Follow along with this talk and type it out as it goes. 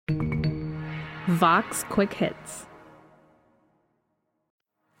Vox Quick Hits.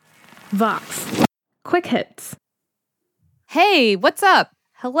 Vox Quick Hits. Hey, what's up?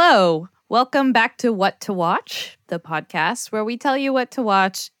 Hello. Welcome back to What to Watch, the podcast where we tell you what to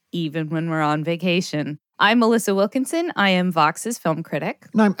watch even when we're on vacation. I'm Melissa Wilkinson. I am Vox's film critic.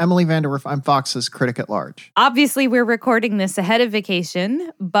 And I'm Emily Vanderwerf. I'm Vox's critic at large. Obviously, we're recording this ahead of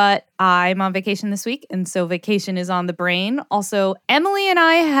vacation, but I'm on vacation this week, and so vacation is on the brain. Also, Emily and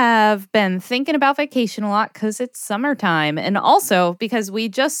I have been thinking about vacation a lot because it's summertime, and also because we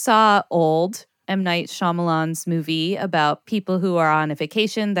just saw Old, M. Night Shyamalan's movie about people who are on a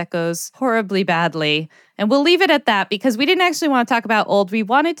vacation that goes horribly badly. And we'll leave it at that because we didn't actually want to talk about Old. We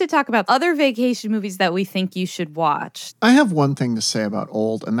wanted to talk about other vacation movies that we think you should watch. I have one thing to say about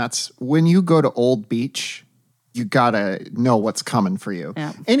Old, and that's when you go to Old Beach, you gotta know what's coming for you.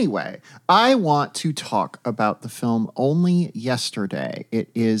 Yeah. Anyway, I want to talk about the film Only Yesterday. It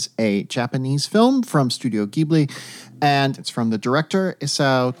is a Japanese film from Studio Ghibli, and it's from the director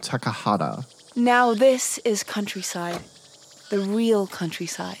Isao Takahata. Now this is countryside. The real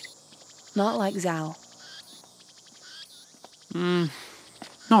countryside. Not like Zao.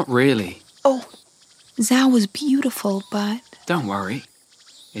 Not really. Oh, Zao was beautiful, but... Don't worry.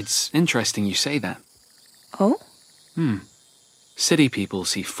 It's interesting you say that. Oh? City people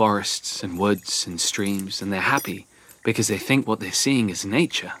see forests and woods and streams, and they're happy because they think what they're seeing is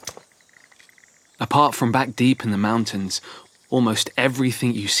nature. Apart from back deep in the mountains, almost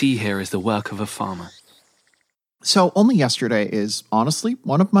everything you see here is the work of a farmer. So Only Yesterday is honestly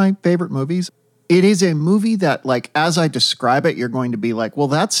one of my favorite movies. It is a movie that, like, as I describe it, you're going to be like, well,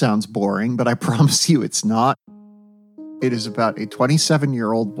 that sounds boring, but I promise you it's not. It is about a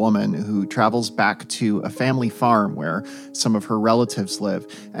 27-year-old woman who travels back to a family farm where some of her relatives live.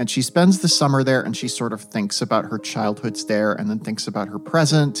 And she spends the summer there, and she sort of thinks about her childhoods there and then thinks about her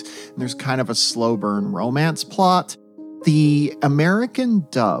present. And there's kind of a slow burn romance plot. The American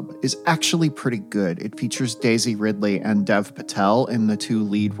dub is actually pretty good. It features Daisy Ridley and Dev Patel in the two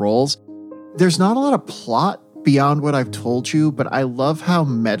lead roles. There's not a lot of plot beyond what I've told you, but I love how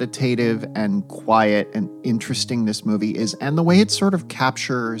meditative and quiet and interesting this movie is, and the way it sort of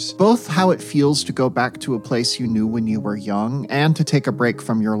captures both how it feels to go back to a place you knew when you were young and to take a break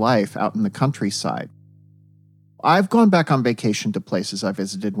from your life out in the countryside. I've gone back on vacation to places I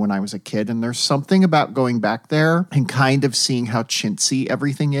visited when I was a kid, and there's something about going back there and kind of seeing how chintzy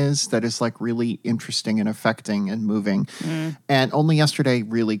everything is that is like really interesting and affecting and moving. And Only Yesterday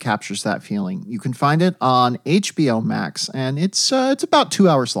really captures that feeling. You can find it on HBO Max, and it's about 2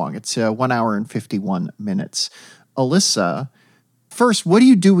 hours long. It's 1 hour and 51 minutes. Alyssa, first, what do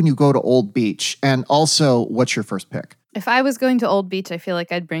you do when you go to Old Beach? And also, what's your first pick? If I was going to Old Beach, I feel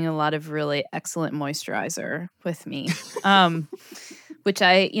like I'd bring a lot of really excellent moisturizer with me, which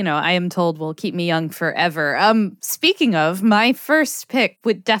I am told will keep me young forever. Speaking of, my first pick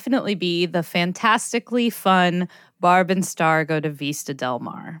would definitely be the fantastically fun Barb and Star Go to Vista Del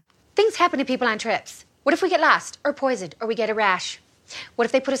Mar. Things happen to people on trips. What if we get lost or poisoned or we get a rash? What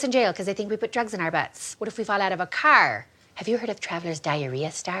if they put us in jail because they think we put drugs in our butts? What if we fall out of a car? Have you heard of Traveler's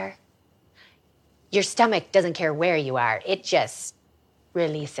Diarrhea, Star? Your stomach doesn't care where you are. It just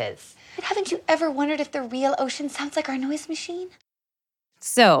releases. But haven't you ever wondered if the real ocean sounds like our noise machine?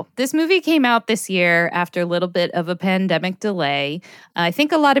 So this movie came out this year after a little bit of a pandemic delay. I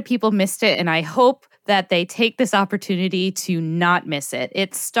think a lot of people missed it, and I hope that they take this opportunity to not miss it.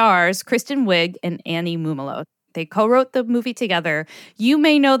 It stars Kristen Wiig and Annie Mumolo. They co-wrote the movie together. You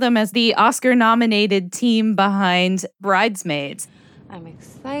may know them as the Oscar-nominated team behind Bridesmaids. I'm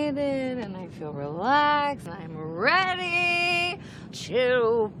excited and I feel relaxed and I'm ready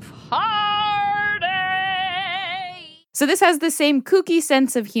to party. So this has the same kooky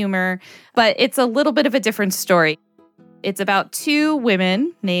sense of humor, but it's a little bit of a different story. It's about two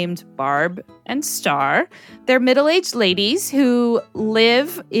women named Barb and Star. They're middle-aged ladies who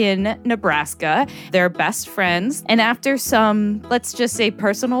live in Nebraska. They're best friends. And after some, let's just say,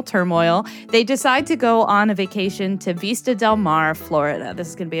 personal turmoil, they decide to go on a vacation to Vista Del Mar, Florida. This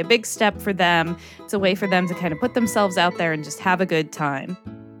is going to be a big step for them. It's a way for them to kind of put themselves out there and just have a good time.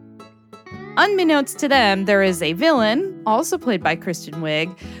 Unbeknownst to them, there is a villain, also played by Kristen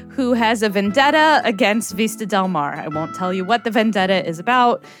Wiig, who has a vendetta against Vista Del Mar. I won't tell you what the vendetta is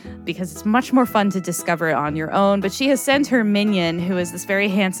about because it's much more fun to discover it on your own, but she has sent her minion, who is this very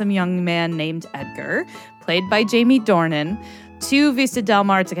handsome young man named Edgar, played by Jamie Dornan, to Vista Del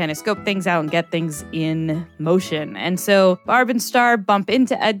Mar to kind of scope things out and get things in motion. And so Barb and Star bump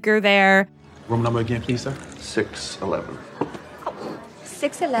into Edgar there. Room number again, please, sir? 611.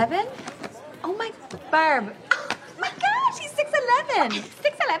 6'11"? Oh my, Barb. Oh my God, she's 6'11"? 6'11".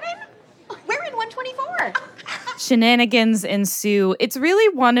 6'11"? We're in 124. Shenanigans ensue. It's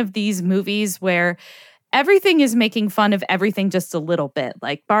really one of these movies where everything is making fun of everything just a little bit.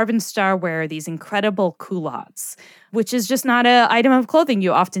 Like Barb and Star wear these incredible culottes, which is just not an item of clothing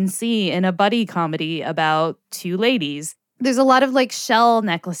you often see in a buddy comedy about two ladies. There's a lot of like shell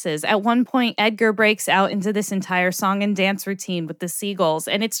necklaces. At one point, Edgar breaks out into this entire song and dance routine with the seagulls.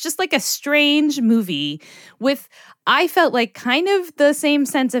 And it's just like a strange movie with, I felt like, kind of the same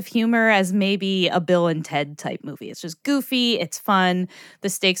sense of humor as maybe a Bill and Ted type movie. It's just goofy. It's fun. The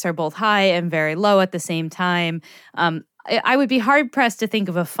stakes are both high and very low at the same time. I would be hard pressed to think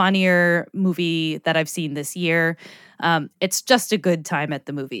of a funnier movie that I've seen this year. It's just a good time at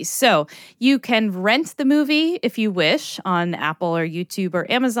the movies. So you can rent the movie if you wish on Apple or YouTube or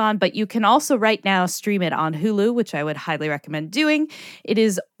Amazon, but you can also right now stream it on Hulu, which I would highly recommend doing. It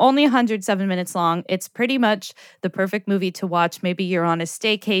is only 107 minutes long. It's pretty much the perfect movie to watch. Maybe you're on a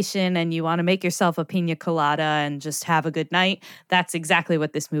staycation and you want to make yourself a pina colada and just have a good night. That's exactly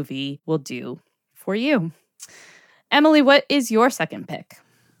what this movie will do for you. Emily, what is your second pick?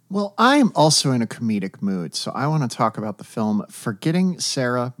 Well, I am also in a comedic mood, so I want to talk about the film Forgetting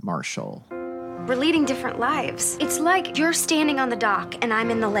Sarah Marshall. We're leading different lives. It's like you're standing on the dock and I'm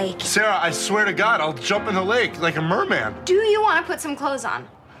in the lake. Sarah, I swear to God, I'll jump in the lake like a merman. Do you want to put some clothes on?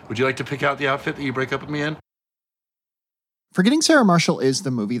 Would you like to pick out the outfit that you break up with me in? Forgetting Sarah Marshall is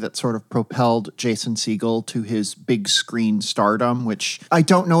the movie that sort of propelled Jason Segel to his big screen stardom, which I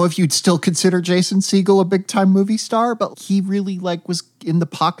don't know if you'd still consider Jason Segel a big time movie star, but he really was in the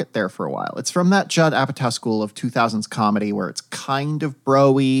pocket there for a while. It's from that Judd Apatow school of 2000s comedy where it's kind of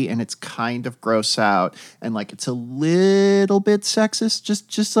bro-y and it's kind of gross out and it's a little bit sexist,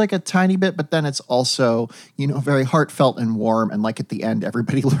 just like a tiny bit, but then it's also, very heartfelt and warm, and at the end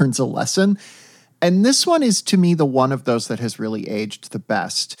everybody learns a lesson. And this one is, to me, the one of those that has really aged the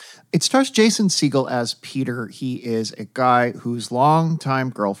best. It stars Jason Segel as Peter. He is a guy whose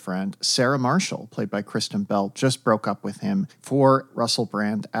longtime girlfriend, Sarah Marshall, played by Kristen Bell, just broke up with him for Russell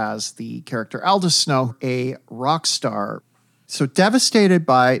Brand as the character Aldous Snow, a rock star. So devastated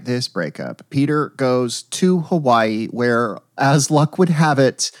by this breakup, Peter goes to Hawaii where, as luck would have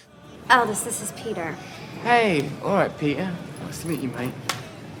it... Aldous, this is Peter. Hey, all right, Peter. Nice to meet you, mate.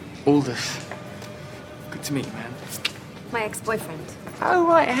 Aldous. Good to meet you, man. My ex-boyfriend. Oh,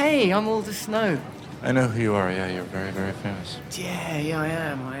 right. Hey, I'm Aldous Snow. I know who you are. Yeah, you're very, very famous. Yeah, I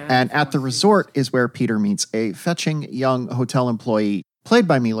am. And at the resort is where Peter meets a fetching young hotel employee played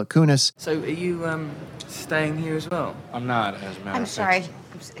by Mila Kunis. So are you staying here as well? I'm not, as a matter of fact. I'm sorry.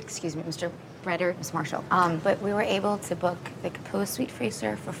 Excuse me, Mr. Redder, Miss Marshall. But we were able to book the Capella Suite for you,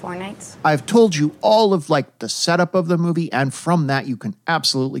 sir, for 4 nights. I've told you all of the setup of the movie, and from that you can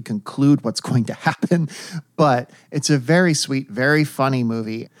absolutely conclude what's going to happen. But it's a very sweet, very funny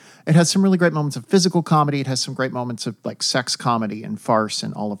movie. It has some really great moments of physical comedy. It has some great moments of sex comedy and farce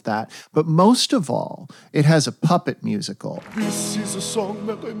and all of that. But most of all, it has a puppet musical. This is a song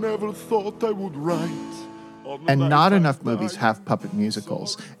that I never thought I would write. And not enough movies have puppet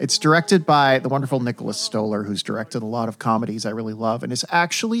musicals. It's directed by the wonderful Nicholas Stoller, who's directed a lot of comedies I really love, and is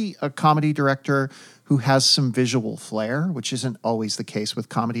actually a comedy director who has some visual flair, which isn't always the case with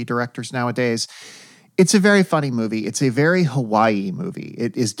comedy directors nowadays. It's a very funny movie. It's a very Hawaii movie.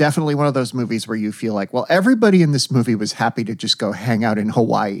 It is definitely one of those movies where you feel well, everybody in this movie was happy to just go hang out in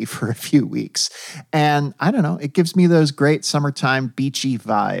Hawaii for a few weeks. And I don't know, it gives me those great summertime beachy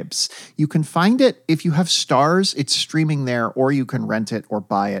vibes. You can find it if you have Stars. It's streaming there, or you can rent it or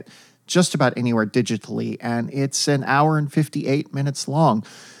buy it just about anywhere digitally. And it's an hour and 58 minutes long.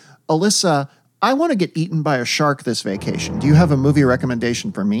 Alyssa, I want to get eaten by a shark this vacation. Do you have a movie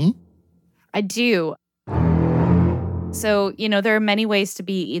recommendation for me? I do. So, there are many ways to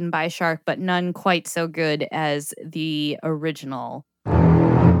be eaten by a shark, but none quite so good as the original.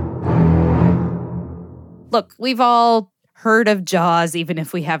 Look, we've all heard of Jaws, even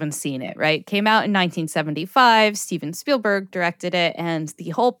if we haven't seen it, right? Came out in 1975. Steven Spielberg directed it, and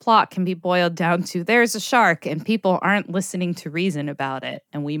the whole plot can be boiled down to there's a shark, and people aren't listening to reason about it,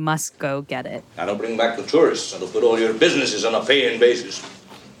 and we must go get it. That'll bring back the tourists. That'll put all your businesses on a paying basis.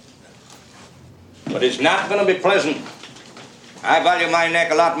 But it's not going to be pleasant. I value my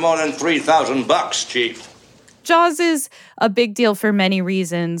neck a lot more than $3,000, Chief. Jaws is a big deal for many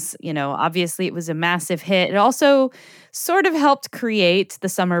reasons. Obviously it was a massive hit. It also sort of helped create the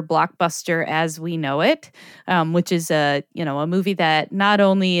summer blockbuster as we know it, which is a movie that not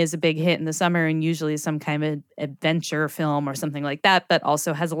only is a big hit in the summer and usually is some kind of adventure film or something like that, but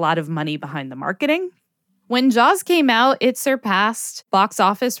also has a lot of money behind the marketing. When Jaws came out, it surpassed box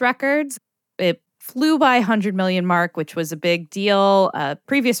office records. It flew by 100 million mark, which was a big deal.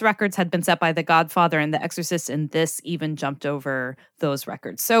 Previous records had been set by The Godfather and The Exorcist, and this even jumped over those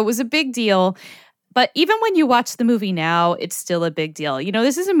records. So it was a big deal. But even when you watch the movie now, it's still a big deal. You know,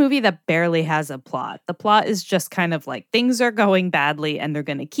 this is a movie that barely has a plot. The plot is just kind of like things are going badly and they're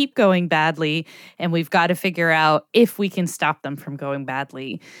going to keep going badly. And we've got to figure out if we can stop them from going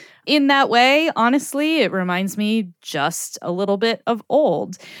badly. In that way, honestly, it reminds me just a little bit of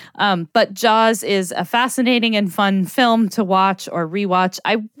Old. But Jaws is a fascinating and fun film to watch or rewatch.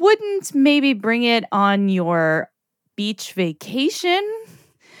 I wouldn't maybe bring it on your beach vacation.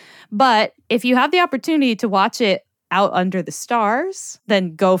 But if you have the opportunity to watch it out under the stars,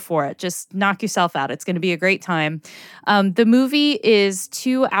 then go for it. Just knock yourself out. It's going to be a great time. The movie is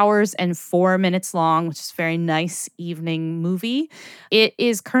 2 hours and 4 minutes long, which is a very nice evening movie. It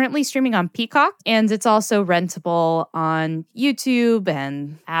is currently streaming on Peacock, and it's also rentable on YouTube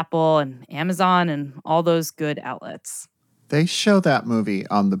and Apple and Amazon and all those good outlets. They show that movie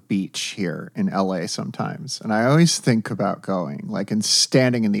on the beach here in LA sometimes. And I always think about going, like, and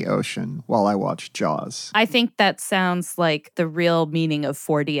standing in the ocean while I watch Jaws. I think that sounds like the real meaning of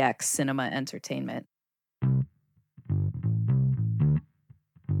 4DX cinema entertainment.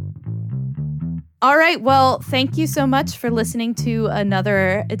 All right. Well, thank you so much for listening to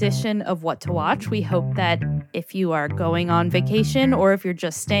another edition of What to Watch. We hope that if you are going on vacation or if you're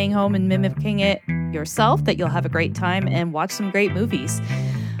just staying home and mimicking it yourself, that you'll have a great time and watch some great movies.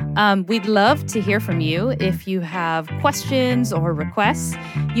 We'd love to hear from you. If you have questions or requests,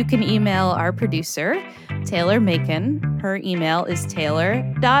 you can email our producer, Taylor Macon. Her email is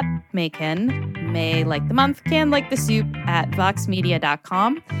taylor.macon, May like the month, can like the soup,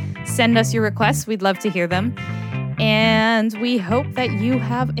 @voxmedia.com. Send us your requests. We'd love to hear them. And we hope that you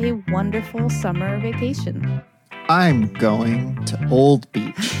have a wonderful summer vacation. I'm going to Old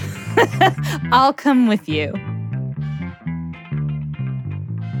Beach. I'll come with you.